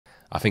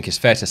I think it's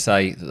fair to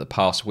say that the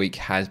past week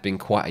has been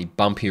quite a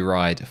bumpy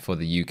ride for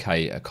the UK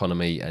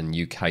economy and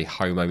UK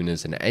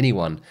homeowners and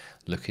anyone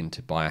looking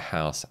to buy a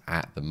house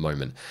at the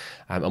moment.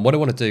 And what I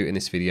want to do in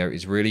this video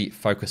is really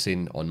focus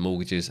in on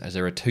mortgages, as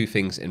there are two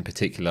things in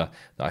particular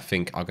that I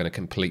think are going to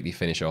completely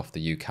finish off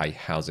the UK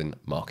housing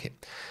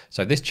market.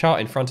 So this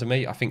chart in front of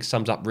me, I think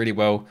sums up really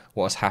well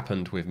what has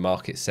happened with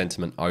market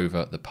sentiment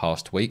over the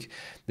past week.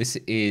 This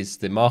is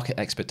the market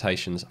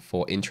expectations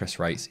for interest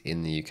rates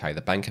in the UK,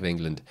 the Bank of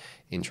England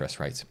interest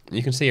rates. And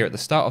you can see here at the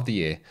start of the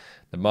year,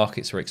 the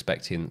markets were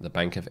expecting the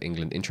Bank of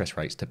England interest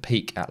rates to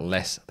peak at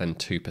less than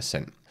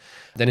 2%.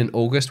 Then in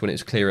August, when it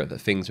was clearer that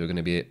things were going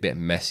to be a bit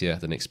messier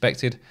than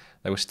expected,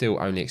 they were still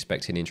only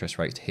expecting interest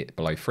rates to hit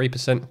below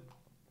 3%.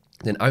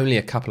 Then only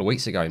a couple of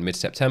weeks ago in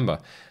mid-September,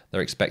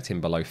 they're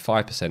expecting below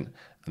 5%,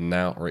 and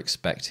now are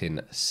expecting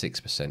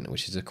 6%,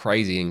 which is a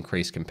crazy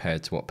increase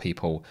compared to what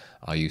people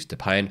are used to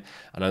paying.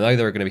 And I know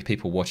there are going to be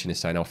people watching this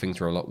saying, oh, things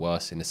were a lot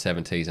worse in the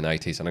 70s and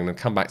 80s, and I'm going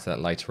to come back to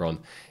that later on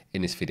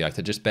in this video,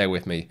 so just bear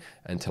with me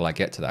until I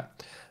get to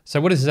that. So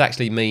what does this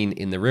actually mean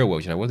in the real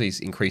world? You know, what do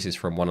these increases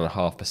from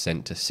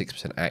 1.5% to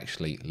 6%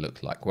 actually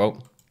look like?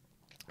 Well,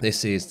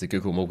 this is the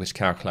Google mortgage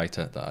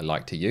calculator that I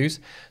like to use.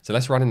 So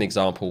let's run an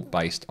example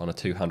based on a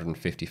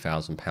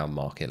 £250,000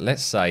 market.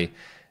 Let's say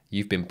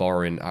you've been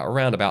borrowing at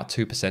around about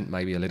 2%,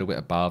 maybe a little bit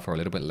above or a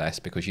little bit less,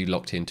 because you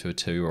locked into a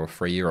 2 or a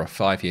 3 year or a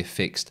 5 year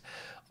fixed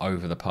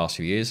over the past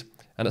few years.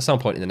 And at some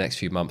point in the next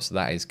few months,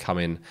 that is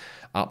coming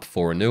up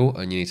for renewal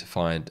and you need to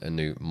find a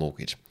new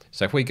mortgage.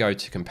 So if we go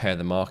to compare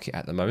the market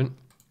at the moment,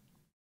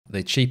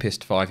 the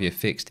cheapest 5 year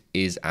fixed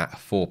is at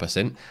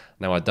 4%.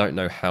 Now, I don't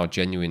know how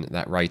genuine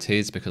that rate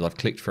is because I've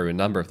clicked through a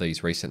number of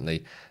these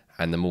recently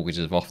and the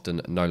mortgages have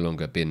often no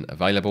longer been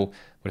available.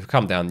 But if you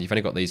come down, you've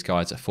only got these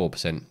guys at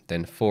 4%,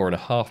 then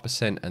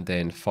 4.5%, and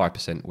then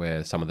 5%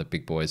 where some of the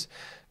big boys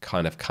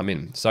kind of come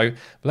in. So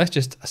let's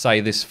just say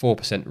this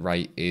 4%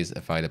 rate is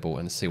available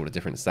and see what a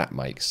difference that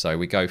makes. So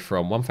we go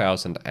from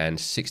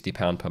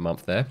 £1,060 per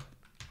month there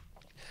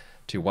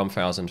to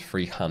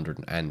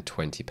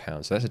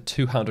 £1,320. So that's a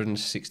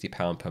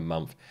 £260 per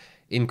month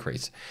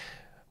increase,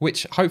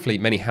 which hopefully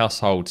many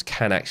households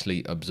can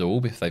actually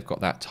absorb if they've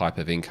got that type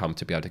of income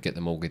to be able to get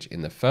the mortgage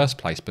in the first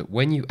place. But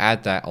when you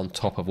add that on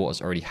top of what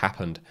has already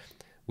happened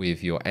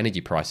with your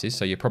energy prices,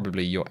 so your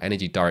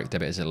energy direct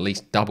debit has at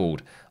least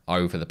doubled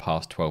over the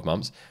past 12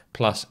 months,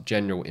 plus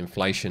general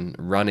inflation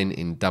running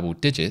in double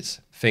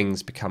digits,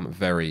 things become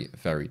very,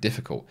 very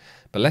difficult.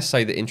 But let's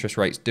say that interest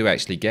rates do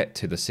actually get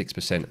to the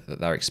 6% that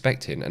they're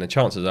expecting, and the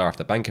chances are if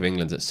the Bank of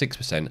England's at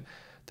 6%,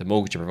 the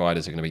mortgage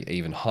providers are going to be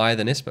even higher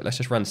than this, but let's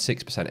just run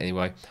 6%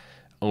 anyway,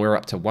 and we're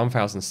up to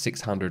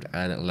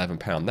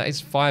 £1,611. That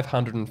is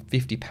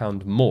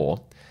 £550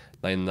 more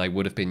than they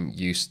would have been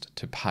used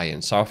to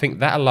paying. So I think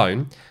that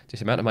alone, just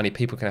the amount of money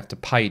people can have to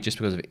pay just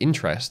because of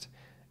interest,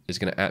 is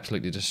going to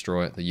absolutely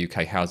destroy the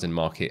UK housing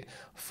market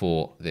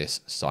for this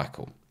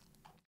cycle.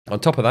 On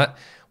top of that,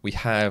 we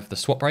have the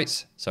swap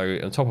rates. So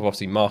on top of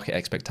obviously market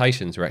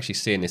expectations, we're actually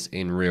seeing this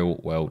in real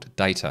world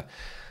data.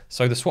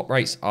 So the swap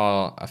rates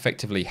are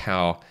effectively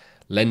how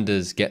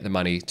lenders get the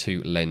money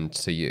to lend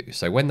to you.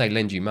 So when they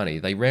lend you money,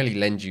 they rarely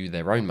lend you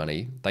their own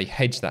money. They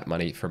hedge that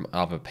money from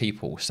other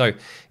people. So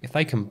if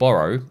they can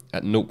borrow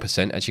at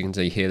 0%, as you can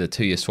see here, the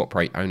 2 year swap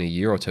rate only a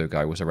year or two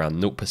ago was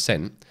around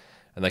 0%,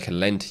 and they can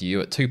lend to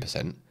you at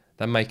 2%,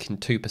 they're making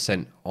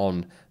 2%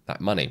 on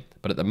that money.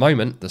 But at the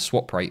moment, the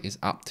swap rate is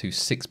up to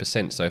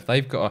 6%. So if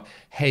they've got a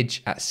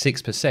hedge at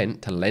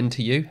 6% to lend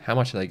to you, how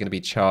much are they going to be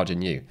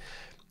charging you?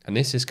 And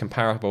this is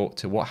comparable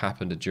to what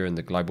happened during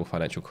the global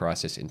financial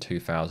crisis in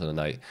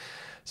 2008.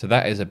 So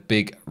that is a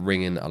big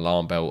ringing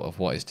alarm bell of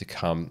what is to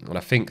come. And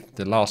I think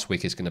the last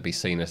week is going to be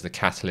seen as the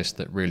catalyst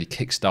that really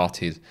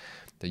kick-started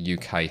the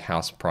UK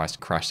house price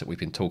crash that we've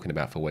been talking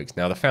about for weeks.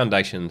 Now, the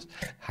foundations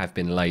have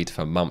been laid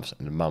for months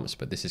and months,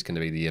 but this is going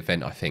to be the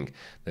event, I think,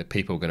 that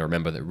people are going to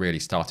remember that really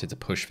started to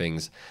push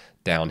things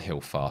downhill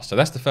fast. So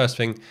that's the first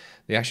thing.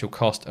 The actual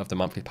cost of the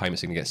monthly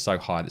payments are going to get so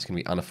high that it's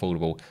going to be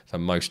unaffordable for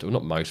most, or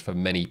not most, for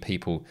many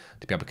people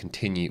to be able to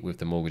continue with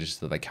the mortgages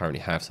that they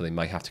currently have, so they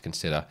may have to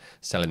consider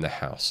selling their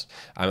house.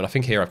 And I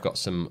think here I've got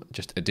some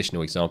just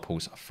additional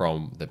examples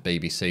from the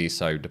BBC.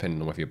 So depending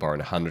on whether you're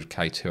borrowing 100k,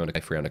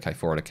 200k, 300k,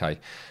 400k,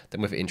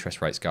 then whether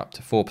interest rates go up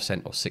to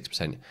 4% or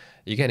 6%,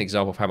 you get an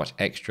example of how much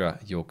extra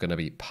you're going to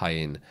be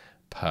paying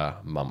per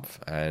month.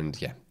 And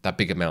yeah, that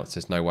big amounts,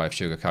 there's no way of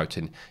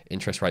sugarcoating.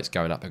 Interest rates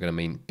going up are going to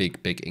mean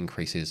big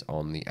increases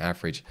on the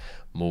average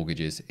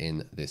mortgages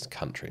in this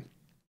country.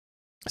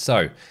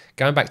 So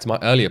going back to my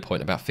earlier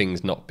point about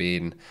things not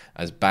being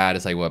as bad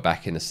as they were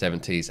back in the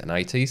 70s and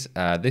 80s,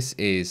 this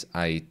is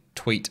a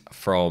tweet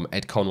from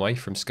Ed Conway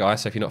from Sky.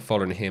 So if you're not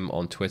following him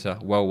on Twitter,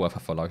 well worth a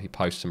follow. He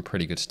posts some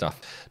pretty good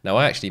stuff. Now,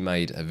 I actually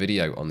made a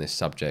video on this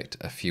subject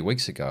a few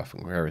weeks ago. I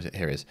think, where is it?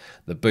 Here it is.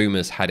 The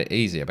boomers had it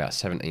easy, about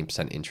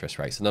 17% interest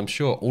rates. And I'm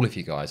sure all of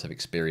you guys have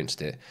experienced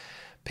it.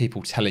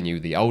 People telling you,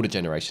 the older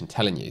generation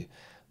telling you,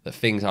 that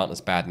things aren't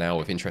as bad now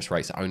with interest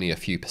rates at only a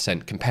few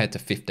percent compared to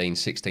 15,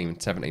 16,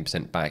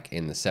 17% back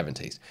in the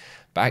 70s.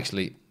 But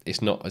actually,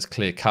 it's not as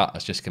clear cut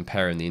as just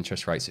comparing the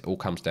interest rates. It all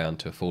comes down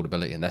to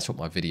affordability, and that's what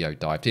my video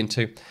dived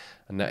into,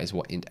 and that is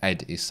what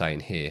Ed is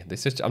saying here. I'm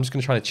just going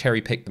to try to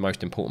cherry pick the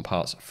most important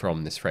parts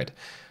from this thread.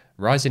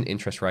 Rising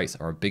interest rates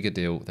are a bigger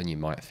deal than you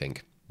might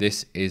think.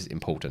 This is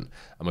important.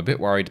 I'm a bit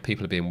worried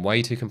people are being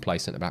way too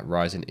complacent about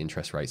rising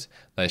interest rates.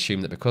 They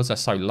assume that because they're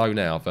so low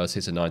now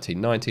versus the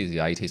 1990s, the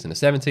 80s and the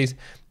 70s,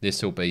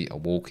 this will be a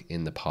walk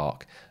in the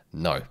park.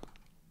 No.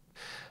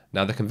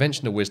 Now, the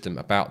conventional wisdom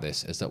about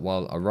this is that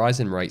while a rise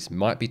in rates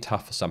might be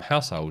tough for some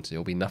households, it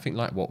will be nothing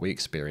like what we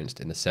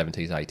experienced in the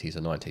 70s, 80s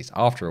and 90s.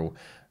 After all,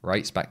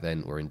 rates back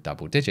then were in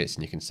double digits,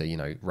 and you can see,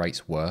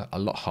 rates were a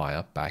lot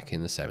higher back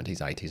in the 70s,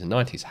 80s and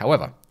 90s.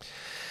 However,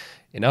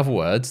 in other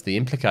words, the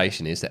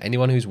implication is that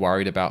anyone who's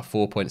worried about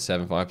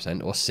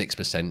 4.75% or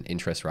 6%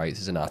 interest rates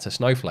is an utter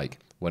snowflake.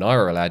 When I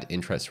were a lad,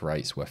 interest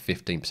rates were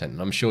 15%,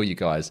 and I'm sure you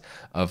guys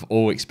have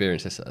all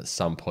experienced this at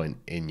some point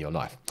in your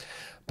life.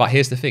 But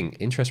here's the thing,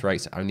 interest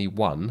rates are only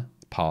one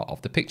part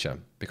of the picture,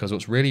 because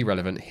what's really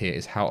relevant here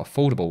is how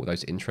affordable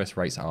those interest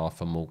rates are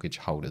for mortgage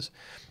holders.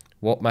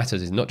 What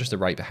matters is not just the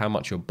rate, but how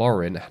much you're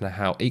borrowing, and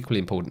how equally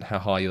important how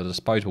high your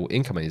disposable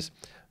income is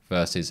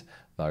versus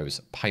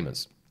those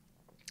payments.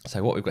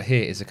 So what we've got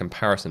here is a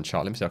comparison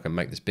chart. Let me see if I can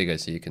make this bigger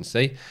so you can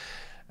see.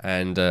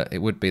 And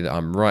it would be that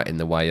I'm right in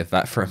the way of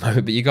that for a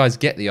moment, but you guys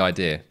get the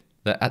idea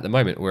that at the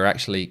moment we're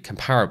actually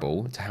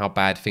comparable to how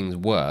bad things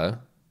were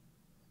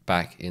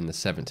back in the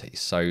 70s.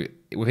 So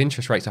with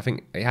interest rates, I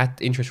think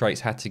interest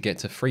rates had to get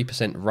to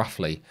 3%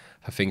 roughly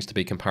for things to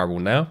be comparable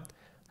now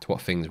to what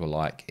things were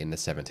like in the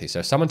 70s. So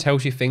if someone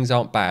tells you things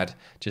aren't bad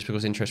just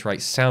because interest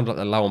rates sound like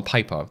they're low on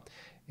paper,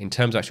 in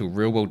terms of actual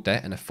real world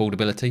debt and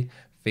affordability,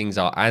 things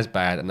are as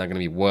bad and they're going to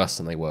be worse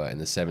than they were in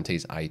the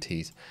 70s,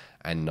 80s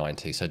and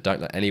 90s. So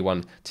don't let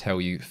anyone tell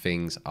you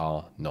things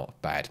are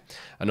not bad.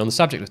 And on the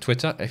subject of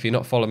Twitter, if you're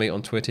not following me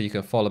on Twitter, you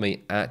can follow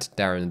me at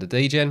Darren the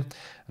Degen.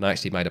 And I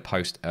actually made a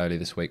post earlier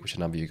this week, which a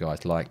number of you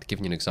guys liked,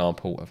 giving you an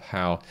example of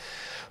how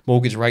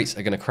mortgage rates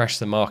are going to crash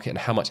the market and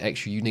how much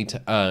extra you need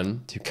to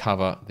earn to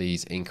cover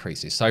these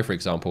increases. So for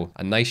example,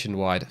 a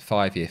nationwide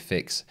 5-year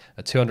fix,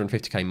 a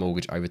 250k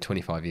mortgage over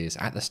 25 years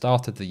at the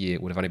start of the year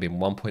would have only been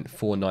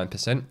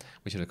 1.49%,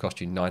 which would have cost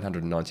you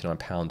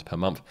 £999 per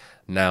month.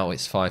 Now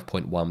it's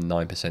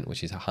 5.19%,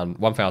 which is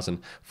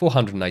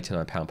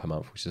 £1,489 per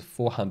month, which is a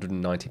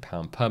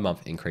 £490 per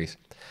month increase.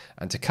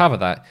 And to cover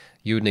that,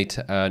 you would need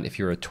to earn, if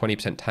you're a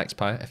 20%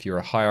 taxpayer, if you're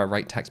a higher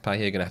rate taxpayer,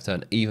 you're going to have to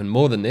earn even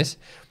more than this.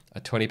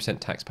 A 20%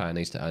 taxpayer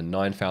needs to earn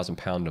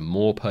 £9,000 or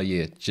more per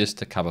year just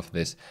to cover for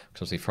this,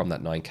 because obviously from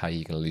that 9k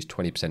you're going to lose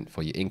 20%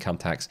 for your income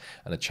tax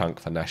and a chunk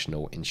for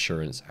national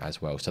insurance as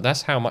well. So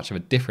that's how much of a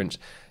difference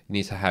you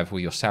need to have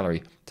with your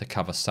salary to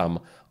cover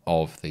some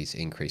of these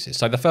increases.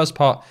 So the first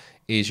part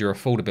is your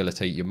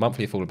affordability, your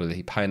monthly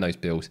affordability, paying those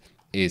bills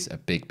is a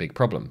big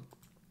problem.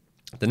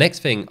 The next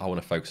thing I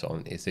want to focus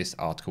on is this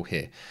article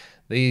here.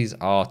 These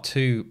are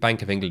two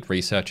Bank of England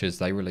researchers.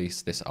 They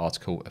released this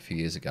article a few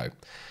years ago.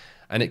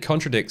 And it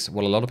contradicts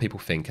what a lot of people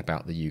think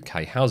about the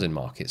UK housing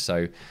market.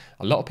 So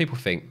a lot of people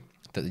think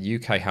that the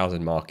UK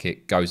housing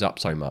market goes up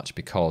so much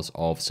because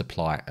of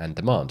supply and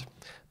demand.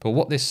 But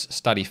what this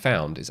study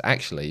found is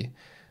actually,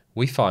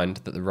 we find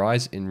that the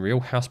rise in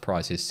real house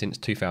prices since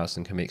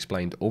 2000 can be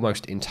explained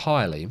almost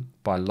entirely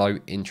by low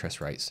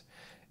interest rates.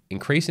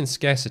 Increasing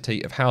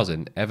scarcity of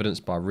housing,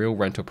 evidenced by real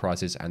rental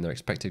prices and their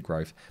expected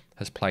growth,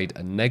 has played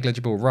a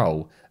negligible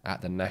role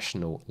at the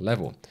national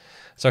level.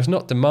 So it's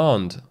not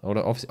demand, or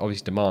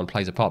obviously demand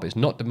plays a part, but it's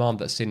not demand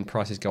that's seen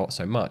prices go up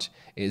so much.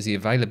 It is the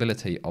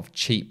availability of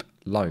cheap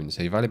loans.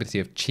 So the availability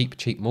of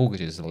cheap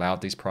mortgages has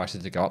allowed these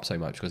prices to go up so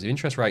much, because if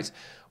interest rates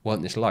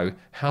weren't this low,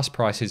 house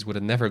prices would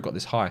have never got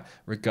this high,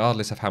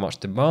 regardless of how much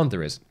demand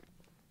there is.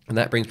 And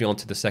that brings me on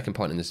to the second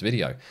point in this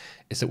video,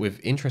 is that with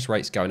interest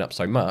rates going up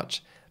so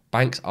much,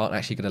 banks aren't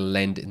actually going to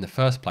lend in the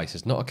first place.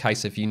 It's not a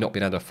case of you not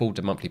being able to afford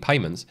the monthly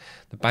payments.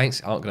 The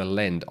banks aren't going to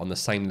lend on the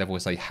same level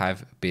as they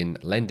have been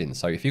lending.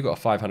 So if you've got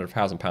a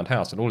 £500,000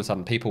 house and all of a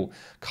sudden people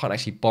can't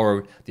actually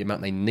borrow the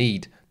amount they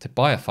need to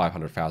buy a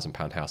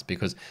 £500,000 house,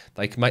 because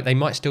they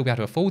might still be able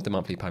to afford the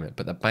monthly payment,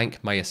 but the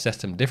bank may assess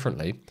them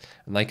differently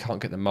and they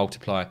can't get the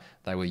multiplier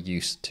they were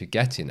used to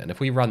getting. And if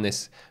we run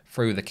this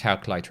through the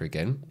calculator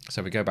again,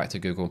 so we go back to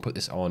Google and put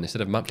this on,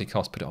 instead of monthly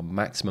cost, put it on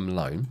maximum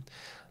loan.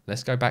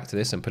 Let's go back to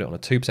this and put it on a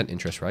 2%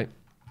 interest rate.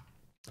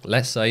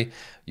 Let's say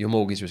your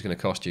mortgage was going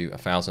to cost you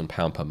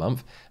 £1,000 per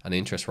month and the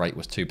interest rate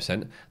was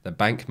 2%. The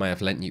bank may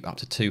have lent you up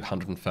to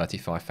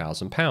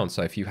 £235,000.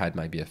 So if you had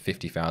maybe a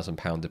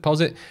 £50,000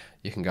 deposit,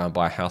 you can go and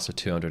buy a house for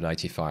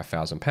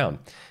 £285,000.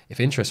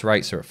 If interest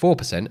rates are at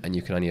 4% and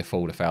you can only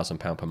afford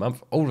 £1,000 per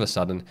month, all of a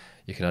sudden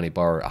you can only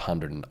borrow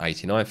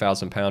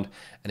 £189,000.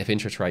 And if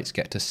interest rates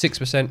get to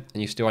 6%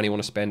 and you still only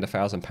want to spend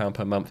 £1,000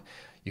 per month,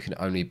 you can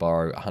only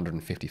borrow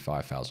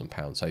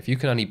 £155,000. So if you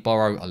can only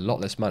borrow a lot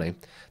less money,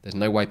 there's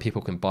no way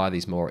people can buy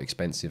these more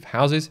expensive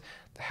houses.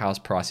 The house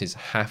prices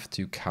have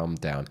to come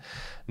down.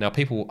 Now,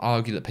 people will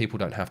argue that people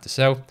don't have to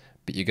sell,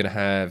 But you're going to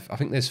have, I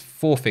think there's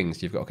 4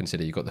 things you've got to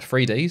consider. You've got the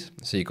 3Ds,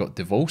 so you've got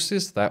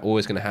divorces, that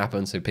always going to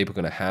happen, so people are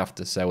going to have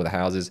to sell their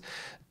houses.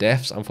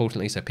 Deaths,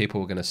 unfortunately, so people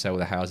are going to sell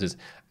their houses.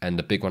 And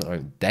the big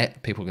one,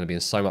 debt, people are going to be in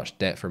so much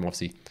debt from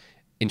obviously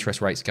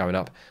interest rates going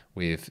up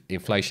with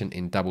inflation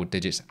in double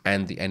digits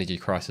and the energy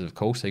crisis, of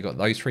course. So you've got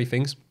those 3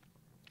 things.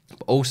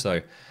 But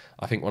also,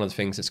 I think one of the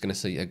things that's going to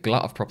see a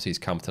glut of properties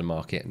come to the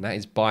market, and that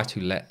is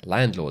buy-to-let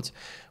landlords.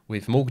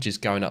 With mortgages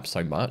going up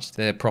so much,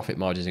 their profit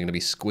margins are going to be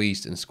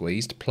squeezed and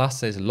squeezed. Plus,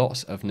 there's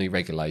lots of new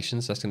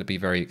regulations. That's going to be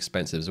very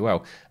expensive as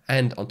well.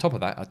 And on top of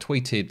that, I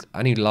tweeted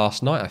only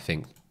last night, I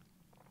think,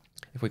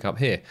 if we come up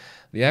here,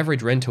 the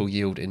average rental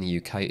yield in the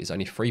UK is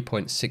only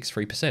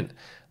 3.63%.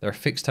 There are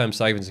fixed-term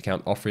savings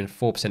account offering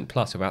 4%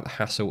 plus without the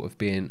hassle of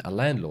being a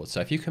landlord. So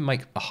if you can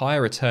make a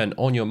higher return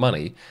on your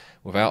money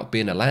without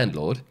being a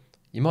landlord,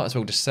 you might as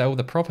well just sell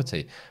the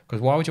property.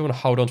 Because why would you want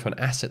to hold on to an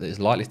asset that is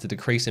likely to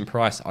decrease in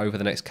price over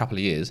the next couple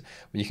of years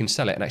when you can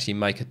sell it and actually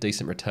make a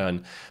decent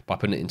return by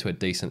putting it into a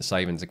decent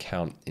savings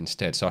account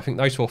instead? So I think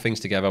those 4 things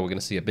together, we're going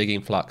to see a big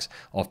influx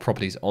of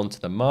properties onto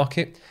the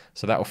market.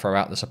 So that will throw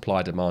out the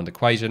supply-demand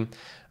equation.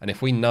 And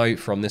if we know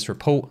from this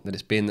report that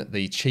it's been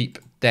the cheap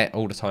debt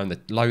all the time, the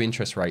low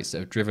interest rates that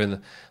have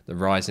driven the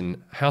rise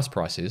in house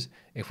prices,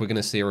 if we're going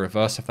to see a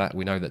reverse of that,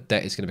 we know that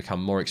debt is going to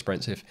become more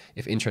expensive.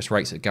 If interest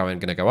rates are going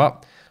to go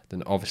up,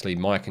 then obviously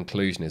my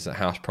conclusion is that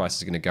house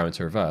prices are going to go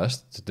into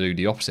reverse to do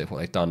the opposite of what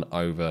they've done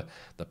over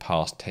the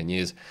past 10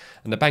 years.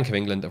 And the Bank of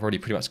England have already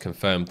pretty much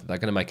confirmed that they're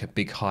going to make a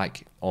big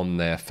hike on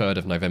their 3rd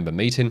of November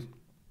meeting.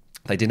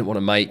 They didn't want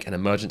to make an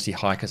emergency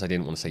hike because they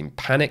didn't want to seem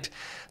panicked.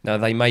 Now,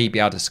 they may be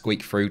able to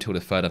squeak through till the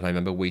 3rd of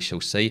November, we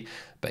shall see.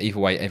 But either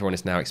way, everyone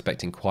is now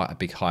expecting quite a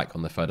big hike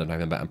on the 3rd of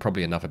November and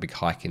probably another big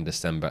hike in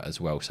December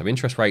as well. So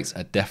interest rates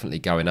are definitely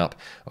going up.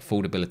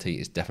 Affordability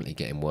is definitely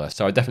getting worse.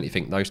 So I definitely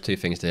think those 2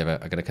 things together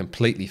are going to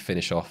completely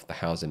finish off the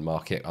housing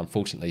market,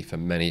 unfortunately for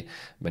many,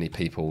 many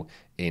people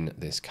in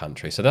this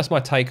country. So that's my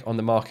take on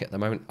the market at the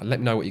moment. Let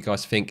me know what you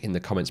guys think in the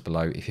comments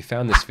below. If you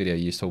found this video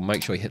useful,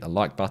 make sure you hit the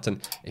like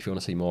button. If you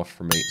want to see more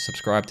from me,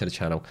 subscribe to the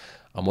channel.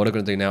 And what I'm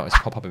going to do now is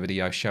pop up a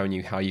video showing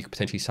you how you could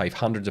potentially save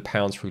hundreds of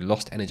pounds through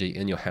lost energy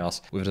in your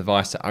house with a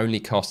device that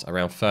only costs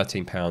around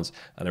 £13.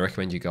 And I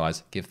recommend you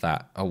guys give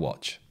that a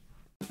watch.